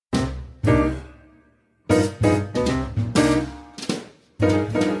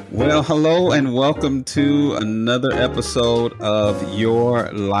Well, hello and welcome to another episode of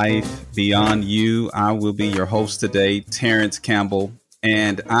Your Life Beyond You. I will be your host today, Terrence Campbell,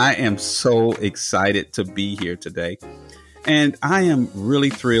 and I am so excited to be here today. And I am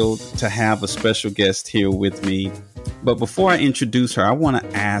really thrilled to have a special guest here with me. But before I introduce her, I want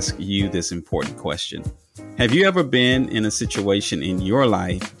to ask you this important question. Have you ever been in a situation in your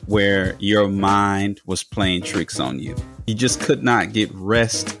life where your mind was playing tricks on you? You just could not get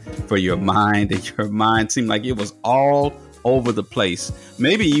rest for your mind, and your mind seemed like it was all over the place.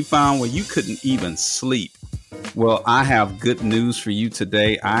 Maybe you found where you couldn't even sleep. Well, I have good news for you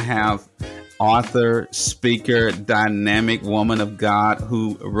today. I have author, speaker, dynamic woman of God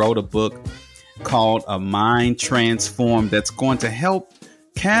who wrote a book called A Mind Transformed that's going to help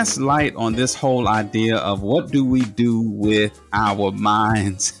cast light on this whole idea of what do we do with our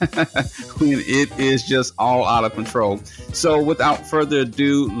minds when it is just all out of control. So without further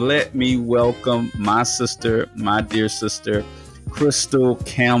ado, let me welcome my sister, my dear sister, Crystal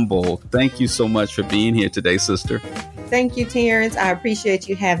Campbell. Thank you so much for being here today, sister. Thank you, Terrence. I appreciate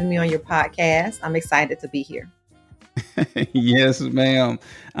you having me on your podcast. I'm excited to be here. Yes, ma'am.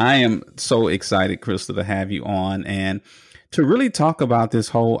 I am so excited, Crystal, to have you on and to really talk about this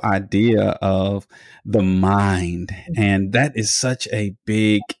whole idea of the mind. And that is such a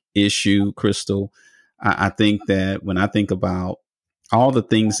big issue, Crystal. I think that when I think about all the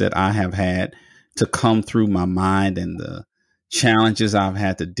things that I have had to come through my mind and the challenges I've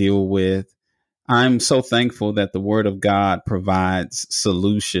had to deal with, I'm so thankful that the Word of God provides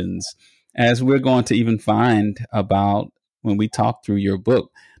solutions, as we're going to even find about when we talk through your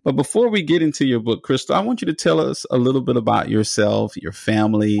book. But before we get into your book, Crystal, I want you to tell us a little bit about yourself, your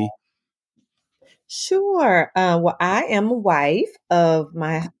family. Sure. Well, I am a wife of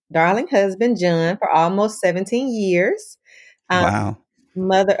my darling husband, John, for almost 17 years. Wow.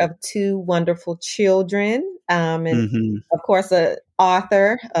 Mother of two wonderful children. And Hmm. of course, an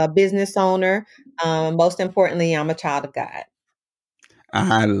author, a business owner. Most importantly, I'm a child of God.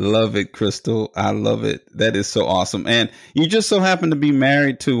 I love it, Crystal. I love it. That is so awesome. And you just so happen to be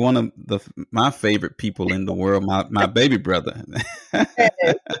married to one of my favorite people in the world, my baby brother.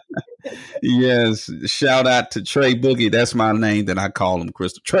 Yes. Shout out to Trey Boogie. That's my name that I call him,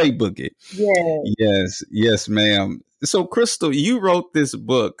 Crystal. Trey Boogie. Yeah. Yes. Yes, ma'am. So, Crystal, you wrote this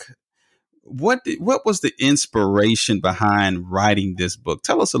book. What was the inspiration behind writing this book?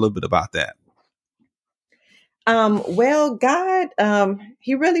 Tell us a little bit about that. Well, God,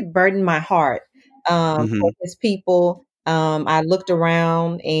 He really burdened my heart for Hmm. His people. I looked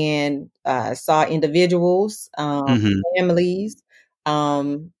around and saw individuals, Hmm. families,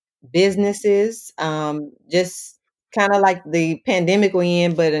 businesses, just kind of like the pandemic we're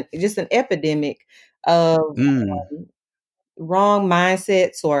in, but just an epidemic of Mm. wrong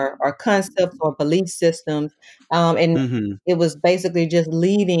mindsets or concepts or belief systems. And Hmm. it was basically just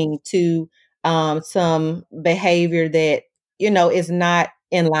leading to some behavior that, is not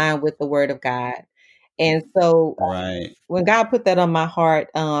in line with the word of God. And so Right. when God put that on my heart,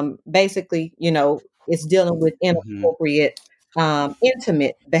 basically, it's dealing with Hmm. inappropriate,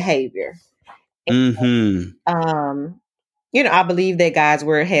 intimate behavior. Hmm. Um, I believe that God's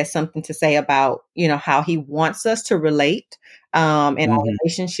word has something to say about, how he wants us to relate in Hmm.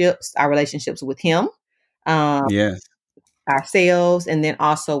 our relationships with him, um, Yes. ourselves, and then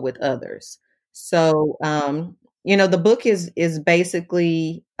also with others. So, the book is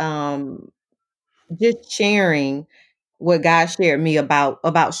basically just sharing what God shared me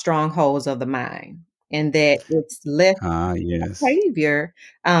about strongholds of the mind, and that it's less Ah, yes. behavior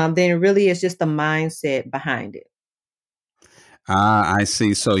than it really is just the mindset behind it. Ah, I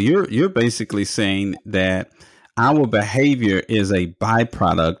see. So you're basically saying that our behavior is a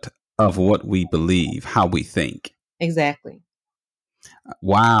byproduct of what we believe, how we think. Exactly.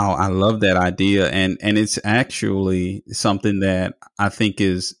 Wow, I love that idea, and it's actually something that I think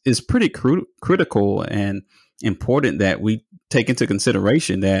is pretty critical and important that we take into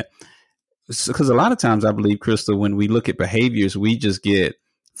consideration. That because a lot of times I believe, Crystal, when we look at behaviors, we just get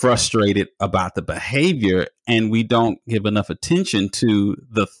frustrated about the behavior and we don't give enough attention to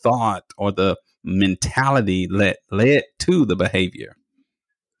the thought or the mentality that led to the behavior.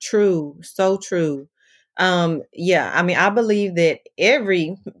 True, so true. Yeah, I mean, I believe that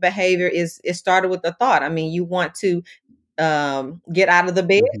every behavior is started with a thought. I mean, you want to get out of the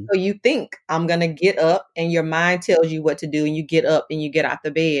bed, Hmm. so you think I'm gonna get up, and your mind tells you what to do, and you get up and you get out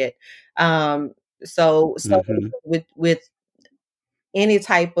the bed. Um, so Hmm. with any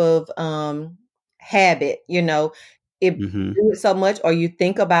type of habit, it Hmm. do it so much, or you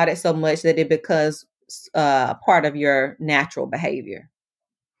think about it so much that it becomes part of your natural behavior.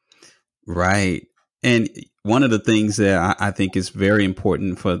 Right. And one of the things that I think is very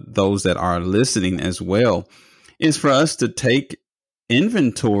important for those that are listening as well is for us to take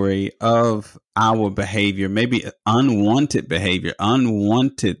inventory of our behavior, maybe unwanted behavior,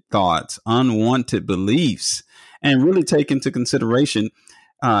 unwanted thoughts, unwanted beliefs, and really take into consideration.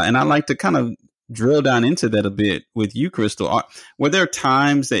 And I like to kind of drill down into that a bit with you, Crystal. Were there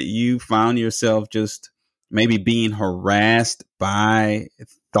times that you found yourself just maybe being harassed by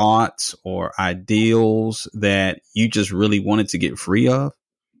thoughts or ideals that you just really wanted to get free of?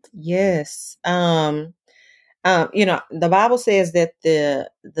 Yes. The Bible says that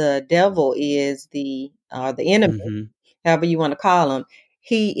the devil is the enemy, Hmm. however you want to call him.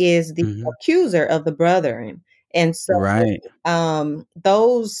 He is the Hmm. accuser of the brethren, and so Right.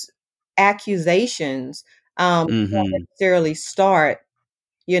 those accusations don't Hmm. necessarily start,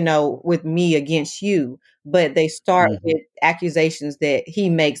 with me against you, but they start Hmm. with accusations that he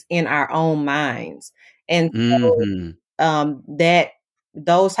makes in our own minds, and so Hmm. that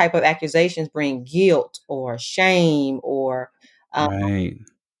those type of accusations bring guilt or shame or um, Right.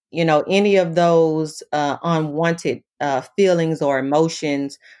 any of those unwanted feelings or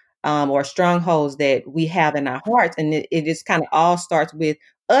emotions or strongholds that we have in our hearts. And it just kind of all starts with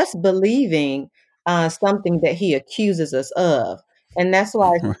us believing something that he accuses us of. And that's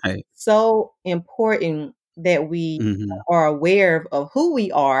why it's Right. so important that we Hmm. are aware of who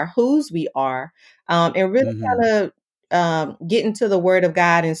we are, whose we are, and really Hmm. kind of get into the word of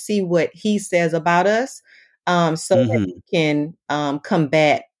God and see what he says about us, so that Hmm. we can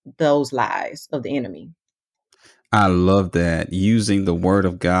combat those lies of the enemy. I love that, using the word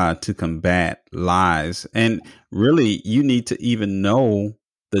of God to combat lies. And really, you need to even know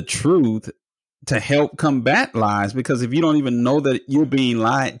the truth to help combat lies, because if you don't even know that you're being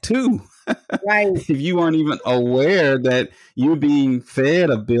lied to, Right, if you aren't even aware that you're being fed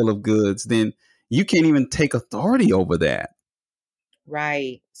a bill of goods, then you can't even take authority over that.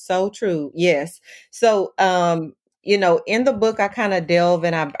 right. So true. Yes. So, in the book, I kind of delve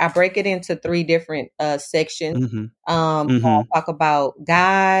and I break it into three different sections. Hmm. I Hmm. talk about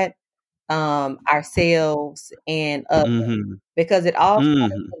God, ourselves, and others, Hmm. because it all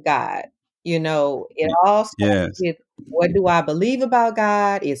starts Hmm. with God. It all starts Yes. with, what do I believe about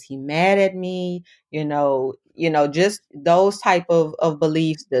God? Is he mad at me? Just those type of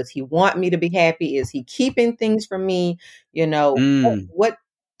beliefs. Does he want me to be happy? Is he keeping things from me? Mm. What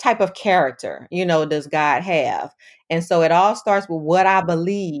type of character, does God have? And so it all starts with what I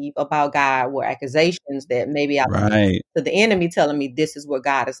believe about God, were accusations that maybe I Right. to the enemy telling me this is what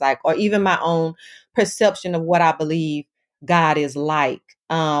God is like, or even my own perception of what I believe God is like.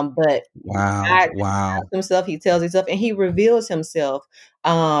 But Wow. God Wow. himself, he tells himself, and he reveals himself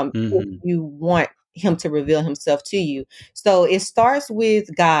if Hmm. you want him to reveal himself to you. So it starts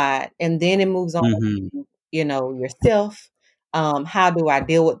with God, and then it moves on Hmm. to, yourself. How do I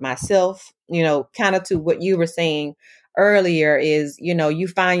deal with myself? Kind of to what you were saying earlier is, you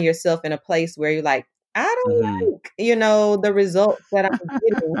find yourself in a place where you're like, I Hmm. don't like, the results that I'm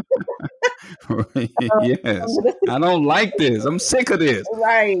getting. Yes. I don't like this. I'm sick of this.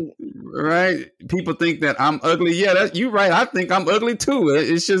 Right. Right. People think that I'm ugly. Yeah, you're right. I think I'm ugly too.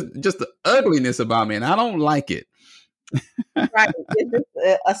 It's just the ugliness about me, and I don't like it. Right. It's just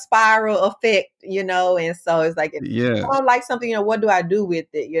a spiral effect, and so it's like, if I Yes. don't like something, what do I do with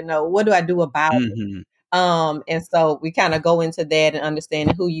it? What do I do about it? Hmm. And so we kind of go into that and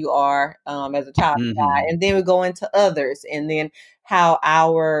understanding who you are as a child of God. Hmm. And then we go into others, and then how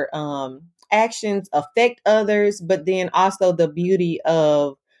our actions affect others, but then also the beauty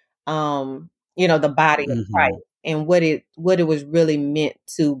of the body of Christ, Hmm. and what it was really meant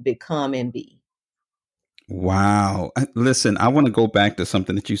to become and be. Wow. Listen, I want to go back to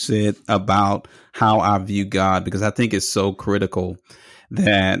something that you said about how I view God, because I think it's so critical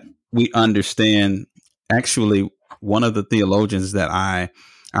that we understand. Actually, one of the theologians that I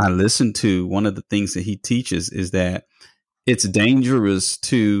listen to, one of the things that he teaches is that it's dangerous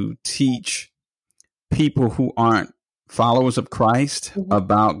to teach people who aren't followers of Christ Mhm,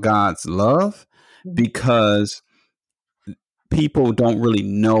 about God's love, mhm. because people don't really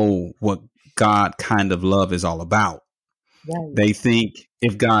know what God kind of love is all about. Right. They think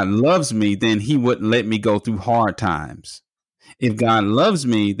if God loves me, then he wouldn't let me go through hard times. If God loves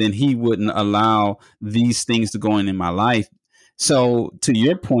me, then he wouldn't allow these things to go in my life. So to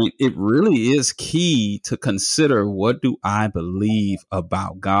your point, it really is key to consider, what do I believe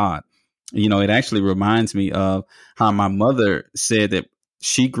about God? It actually reminds me of how my mother said that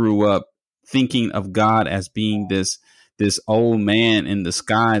she grew up thinking of God as being this old man in the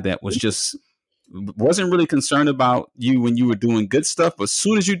sky that was just wasn't really concerned about you when you were doing good stuff, but as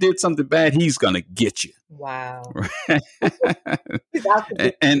soon as you did something bad, he's gonna get you. Wow. He's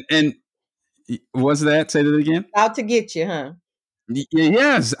And what's that? Say that again. out to get you, huh?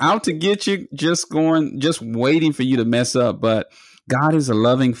 Yes, out to get you, just waiting for you to mess up. But God is a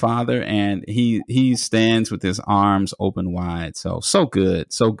loving Father, and He stands with His arms open wide. So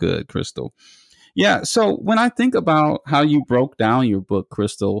good, Crystal. Yeah. So when I think about how you broke down your book,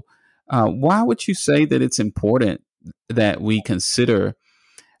 Crystal, why would you say that it's important that we consider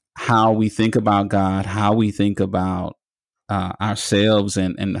how we think about God, how we think about ourselves,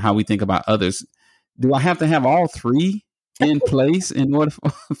 and how we think about others? Do I have to have all three in place in order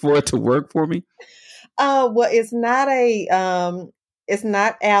for it to work for me? Well, it's not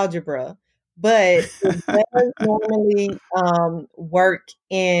algebra, but it does normally work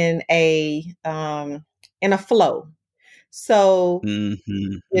in a flow. So, Hmm.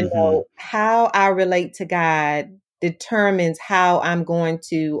 Hmm. how I relate to God determines how I'm going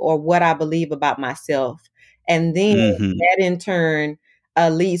to, or what I believe about myself. And then Hmm. that in turn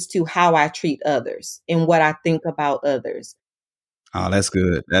leads to how I treat others and what I think about others. Oh, that's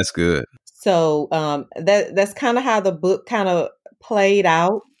good. That's good. So that's kind of how the book kind of played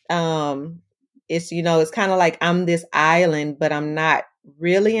out. It's kind of like I'm this island, but I'm not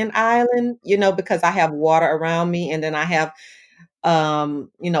really an island, because I have water around me, and then I have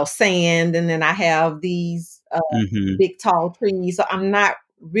sand, and then I have these Hmm. big tall trees. So I'm not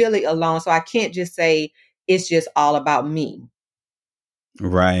really alone. So I can't just say it's just all about me.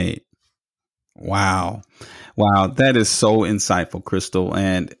 Right. Wow. Wow. That is so insightful, Crystal.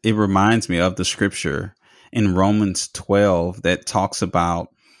 And it reminds me of the scripture in Romans 12 that talks about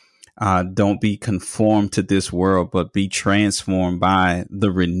don't be conformed to this world, but be transformed by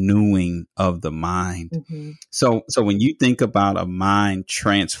the renewing of the mind. Hmm. So when you think about a mind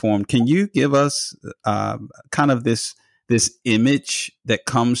transformed, can you give us kind of this image that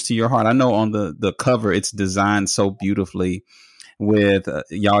comes to your heart? I know on the cover it's designed so beautifully with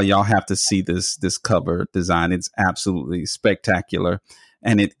y'all have to see this cover design. It's absolutely spectacular,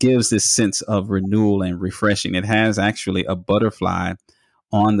 and it gives this sense of renewal and refreshing. It has actually a butterfly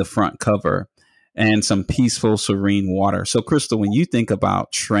on the front cover and some peaceful, serene water. So, Crystal, when you think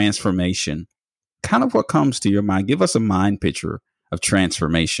about transformation, kind of what comes to your mind? Give us a mind picture of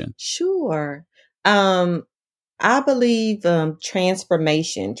transformation. Sure. I believe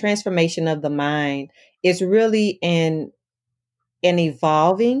transformation of the mind is really an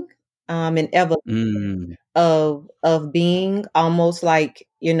evolving, an evolution Mm, of being, almost like,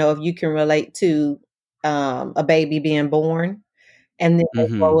 if you can relate to a baby being born, and then they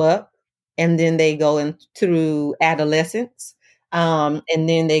grow hmm. up, and then they go in through adolescence, and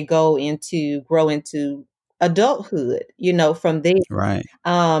then they grow into adulthood. From there, Right.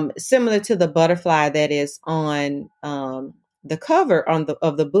 similar to the butterfly that is on the cover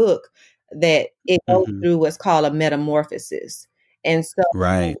of the book, that it goes Hmm. through what's called a metamorphosis. And so,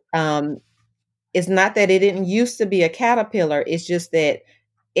 Right. um, it's not that it didn't used to be a caterpillar. It's just that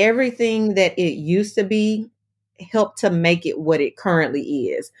everything that it used to be helped to make it what it currently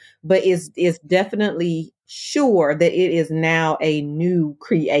is. But it's definitely sure that it is now a new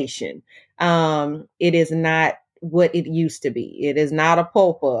creation. It is not what it used to be. It is not a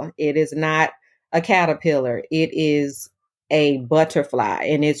pupa. It is not a caterpillar. It is a butterfly,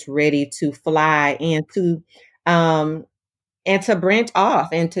 and it's ready to fly um, and to branch off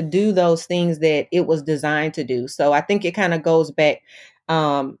and to do those things that it was designed to do. So I think it kind of goes back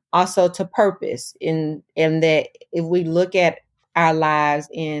also to purpose, in that if we look at our lives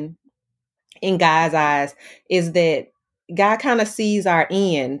in God's eyes, is that God kind of sees our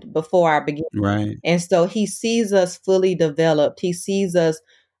end before our beginning. Right. And so he sees us fully developed. He sees us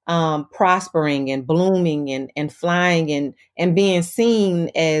prospering and blooming and flying and being seen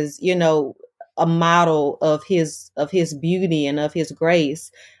as, a model of his beauty and of his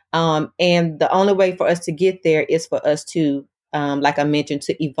grace. And the only way for us to get there is for us to, like I mentioned,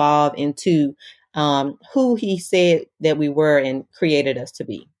 to evolve into who he said that we were and created us to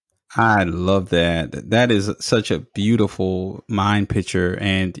be. I love that. That is such a beautiful mind picture.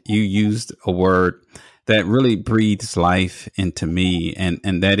 And you used a word that really breathes life into me, and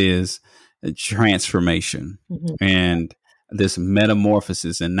that is transformation Mhm. and this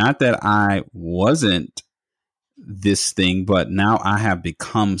metamorphosis. And not that I wasn't this thing, but now I have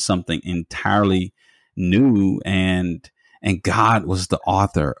become something entirely new, and God was the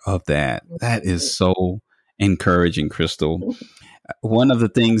author of that. That is so encouraging, Crystal. One of the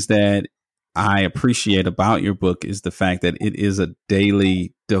things that I appreciate about your book is the fact that it is a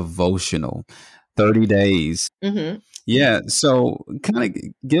daily devotional, 30 days. Mhm. Yeah. So kind of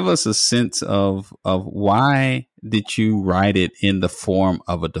give us a sense of why did you write it in the form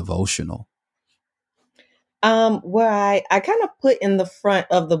of a devotional? Where I kind of put in the front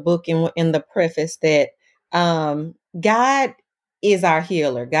of the book in the preface that God is our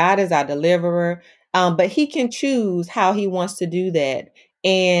healer, God is our deliverer, but He can choose how He wants to do that,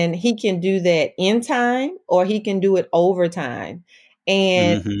 and He can do that in time or He can do it over time.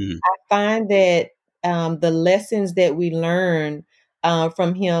 And Hmm. I find that the lessons that we learn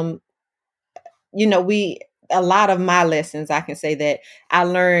from Him, we a lot of my lessons, I can say that I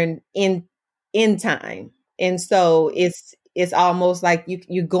learned in time. And so it's almost like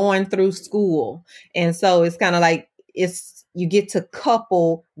you're going through school. And so it's kind of like it's you get to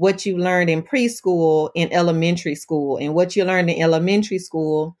couple what you learned in preschool in elementary school and what you learned in elementary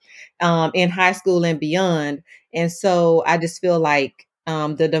school in high school and beyond. And so I just feel like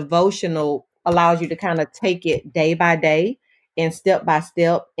the devotional allows you to kind of take it day by day and step by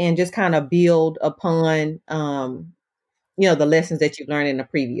step and just kind of build upon the lessons that you've learned in the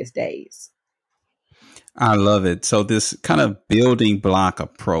previous days. I love it. So this kind of building block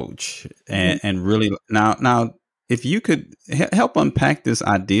approach, Mhm. and really now, if you could help unpack this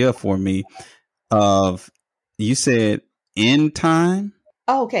idea for me of, you said in time.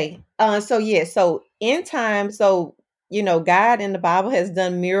 Okay. So yeah, so in time, so God in the Bible has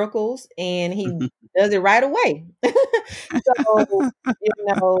done miracles and he does it right away. So,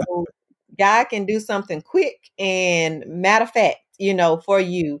 God can do something quick and matter of fact, for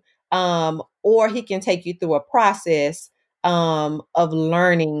you. Or he can take you through a process of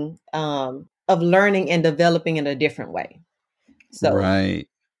learning and developing in a different way. So Right.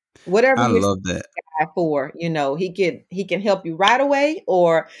 whatever I you're love that. for, he can help you right away,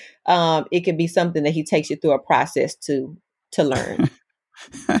 or it could be something that he takes you through a process to learn.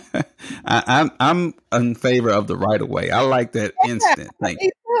 I'm in favor of the right away. I like that Yeah, instant. Thank me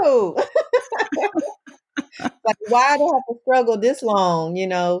too. Like, why do I have to struggle this long?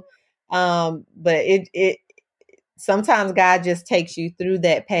 But it sometimes God just takes you through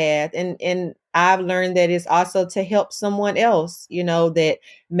that path, and I've learned that it's also to help someone else, that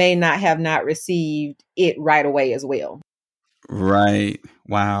may not received it right away as well. Right.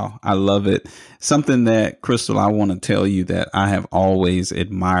 Wow. I love it. Something that, Crystal, I want to tell you that I have always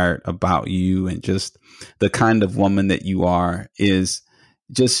admired about you, and just the kind of woman that you are, is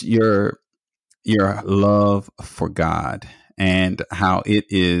just your love for God, and how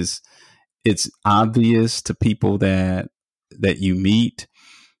it's obvious to people that you meet.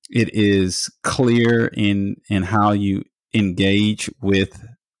 It is clear in how you engage with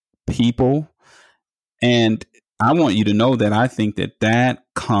people. And I want you to know that I think that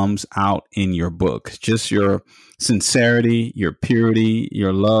comes out in your book. Just your sincerity, your purity,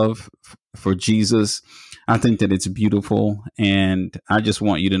 your love for Jesus. I think that it's beautiful. And I just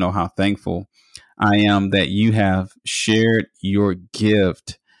want you to know how thankful I am that you have shared your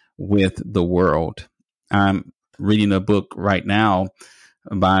gift with the world. I'm reading a book right now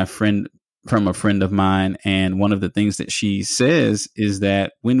by a friend, from a friend of mine, and one of the things that she says is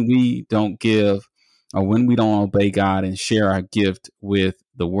that when we don't give, or when we don't obey God and share our gift with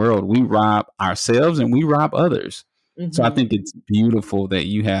the world, we rob ourselves and we rob others. So I Hmm. think it's beautiful that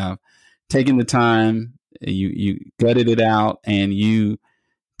you have taken the time, you gutted it out, and you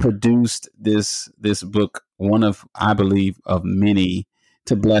produced this book, one of, I believe, of many,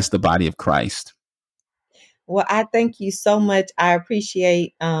 to bless the body of Christ. Well, I thank you so much. I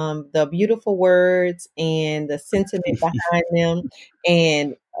appreciate the beautiful words and the sentiment behind them.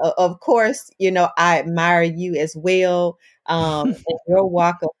 And of course, I admire you as well. And your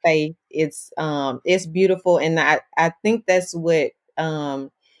walk of faith, it's beautiful. And I think that's what, God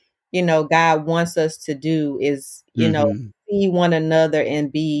wants us to do is, Hmm. see one another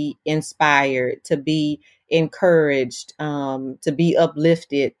and be inspired, to be encouraged, to be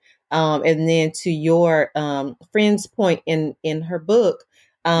uplifted. And then to your friend's point in her book,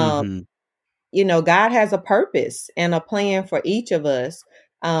 um, Hmm. God has a purpose and a plan for each of us.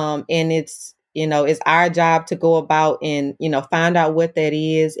 And it's our job to go about and, find out what that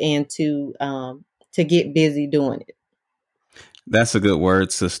is and to get busy doing it. That's a good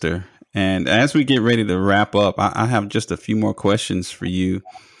word, sister. And as we get ready to wrap up, I have just a few more questions for you.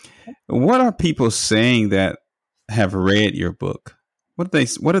 What are people saying that have read your book? What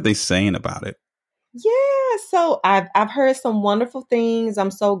are they saying about it? Yeah, so I've heard some wonderful things.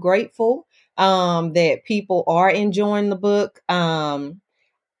 I'm so grateful that people are enjoying the book. They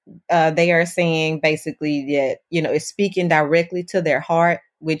are saying basically that it's speaking directly to their heart,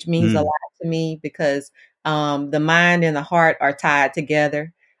 which means a lot Mm, to me because the mind and the heart are tied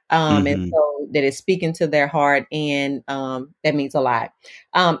together. And Mm-hmm. so that it's speaking to their heart, and that means a lot.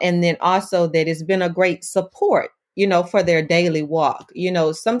 And then also that it's been a great support, for their daily walk.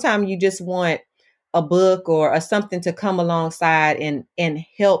 Sometimes you just want a book or something to come alongside and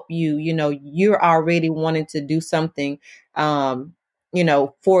help you. You're already wanting to do something,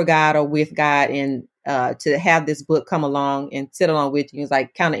 for God or with God, and to have this book come along and sit along with you is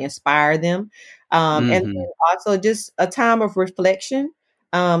like kind of inspire them. And Mm-hmm. then also just a time of reflection,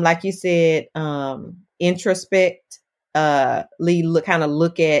 like you said, introspect, kind of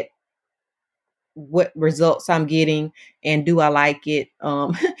look at what results I'm getting, and do I like it,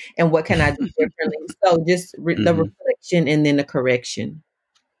 and what can I do differently. So just the Mm-hmm. reflection and then the correction.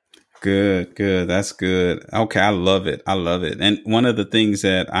 Good, good. That's good. Okay, I love it. I love it. And one of the things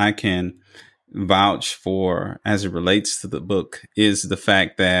that I can vouch for as it relates to the book is the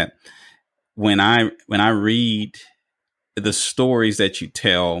fact that when I read the stories that you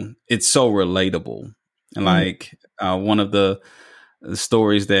tell, it's so relatable. Mm, Like one of the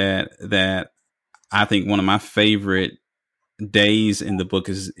stories that I think one of my favorite days in the book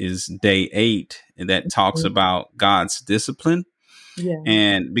is day 8, and that talks mm, about God's discipline. yeah.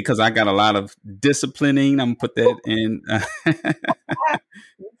 And because I got a lot of disciplining, I'm gonna put that in.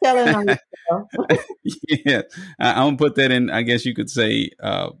 You telling on yourself. Yeah, I'm gonna put that in. I guess you could say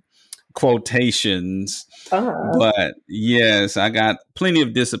quotations. Uh-huh. But yes, I got plenty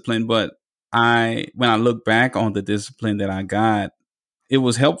of discipline. But when I look back on the discipline that I got, it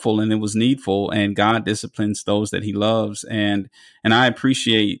was helpful and it was needful. And God disciplines those that He loves, and I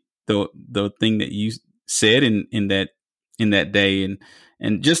appreciate the thing that you said in that day,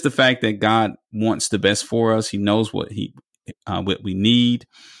 and just the fact that God wants the best for us. He knows what we need,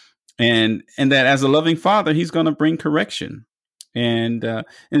 and that as a loving Father, He's going to bring correction. And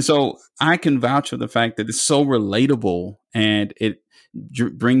so I can vouch for the fact that it's so relatable, and it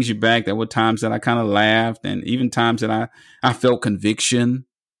brings you back. There were times that I kind of laughed, and even times that I felt conviction.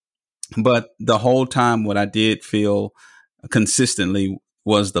 But the whole time, what I did feel consistently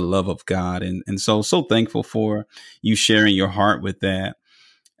was the love of God, and so thankful for you sharing your heart with that.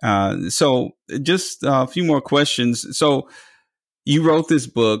 So just a few more questions. So you wrote this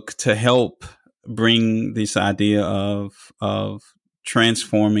book to help bring this idea of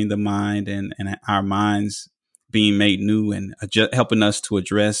transforming the mind, and our minds being made new, and helping us to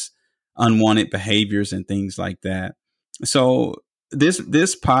address unwanted behaviors and things like that. So this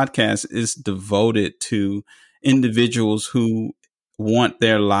podcast is devoted to individuals who want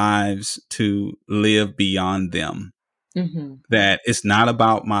their lives to live beyond them. Hmm. That it's not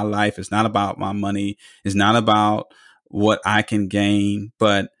about my life, it's not about my money, it's not about what I can gain,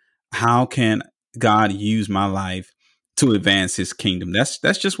 but how can God use my life to advance His kingdom? That's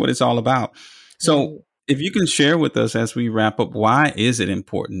just what it's all about. So, Right. if you can share with us as we wrap up, why is it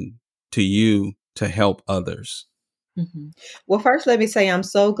important to you to help others? Hmm. Well, first, let me say I'm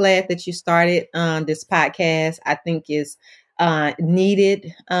so glad that you started this podcast. I think is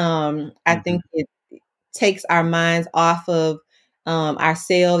needed. I Hmm. think it takes our minds off of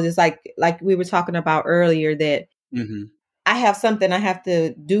ourselves. It's like we were talking about earlier, that Hmm. I have something I have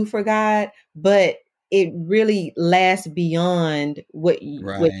to do for God, but it really lasts beyond what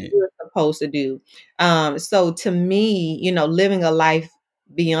Right. you're supposed to do. So to me, living a life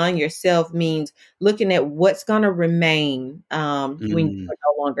beyond yourself means looking at what's going to remain when Mm, you're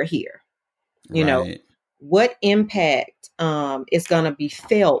no longer here. You know, right. what impact is going to be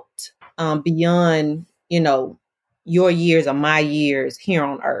felt beyond your years or my years here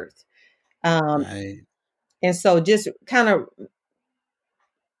on earth. Um, Right. and so just kind of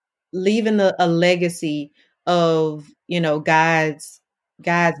leaving a legacy of God's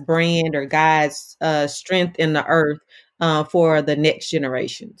brand or God's strength in the earth for the next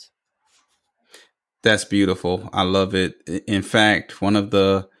generations. That's beautiful. I love it. In fact, one of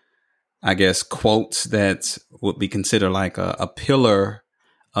the, I guess, quotes that would be considered like a pillar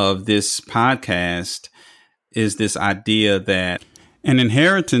of this podcast is this idea that an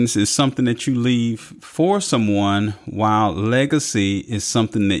inheritance is something that you leave for someone, while legacy is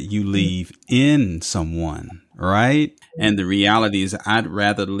something that you leave in someone, right? And the reality is, I'd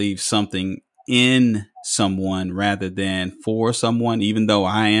rather leave something in someone rather than for someone, even though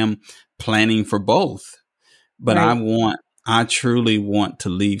I am planning for both. But Right. I truly want to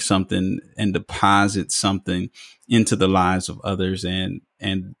leave something and deposit something into the lives of others. And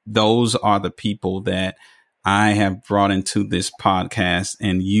those are the people that I have brought into this podcast.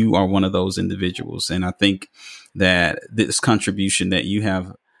 And you are one of those individuals. And I think that this contribution that you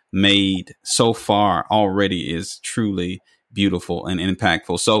have made so far already is truly beautiful and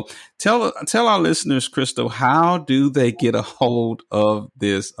impactful. So tell our listeners, Crystal, how do they get a hold of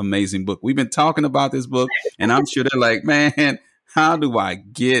this amazing book? We've been talking about this book, and I'm sure they're like, man, how do I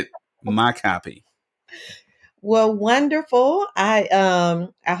get my copy? Well, wonderful. I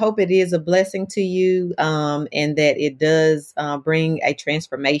hope it is a blessing to you, and that it does bring a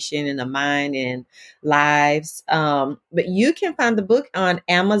transformation in the mind and lives. But you can find the book on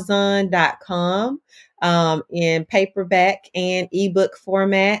Amazon.com in paperback and ebook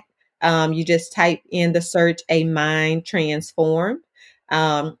format. You just type in the search "A Mind Transformed."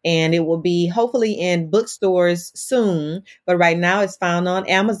 And it will be hopefully in bookstores soon, but right now it's found on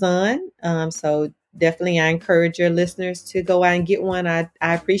Amazon. So definitely, I encourage your listeners to go out and get one. I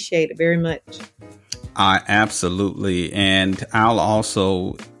appreciate it very much. Absolutely. And I'll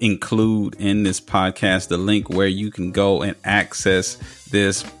also include in this podcast the link where you can go and access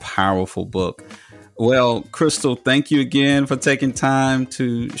this powerful book. Well, Crystal, thank you again for taking time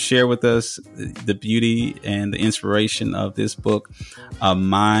to share with us the beauty and the inspiration of this book, A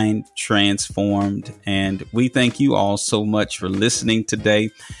Mind Transformed. And we thank you all so much for listening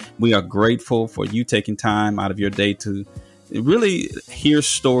today. We are grateful for you taking time out of your day to really hear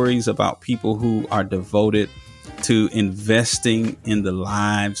stories about people who are devoted to investing in the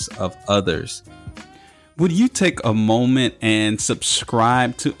lives of others. Would you take a moment and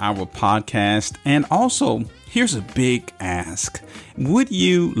subscribe to our podcast? And also, here's a big ask. Would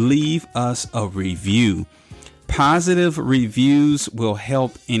you leave us a review? Positive reviews will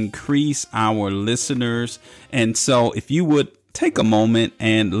help increase our listeners. And so if you would take a moment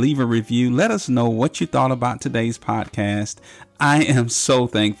and leave a review, let us know what you thought about today's podcast. I am so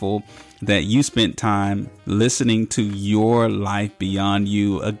thankful that you spent time listening to Your Life Beyond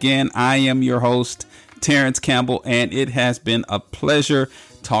You. Again, I am your host, Terrence Campbell, and it has been a pleasure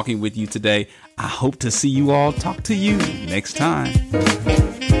talking with you today. I hope to see you all. Talk to you next time.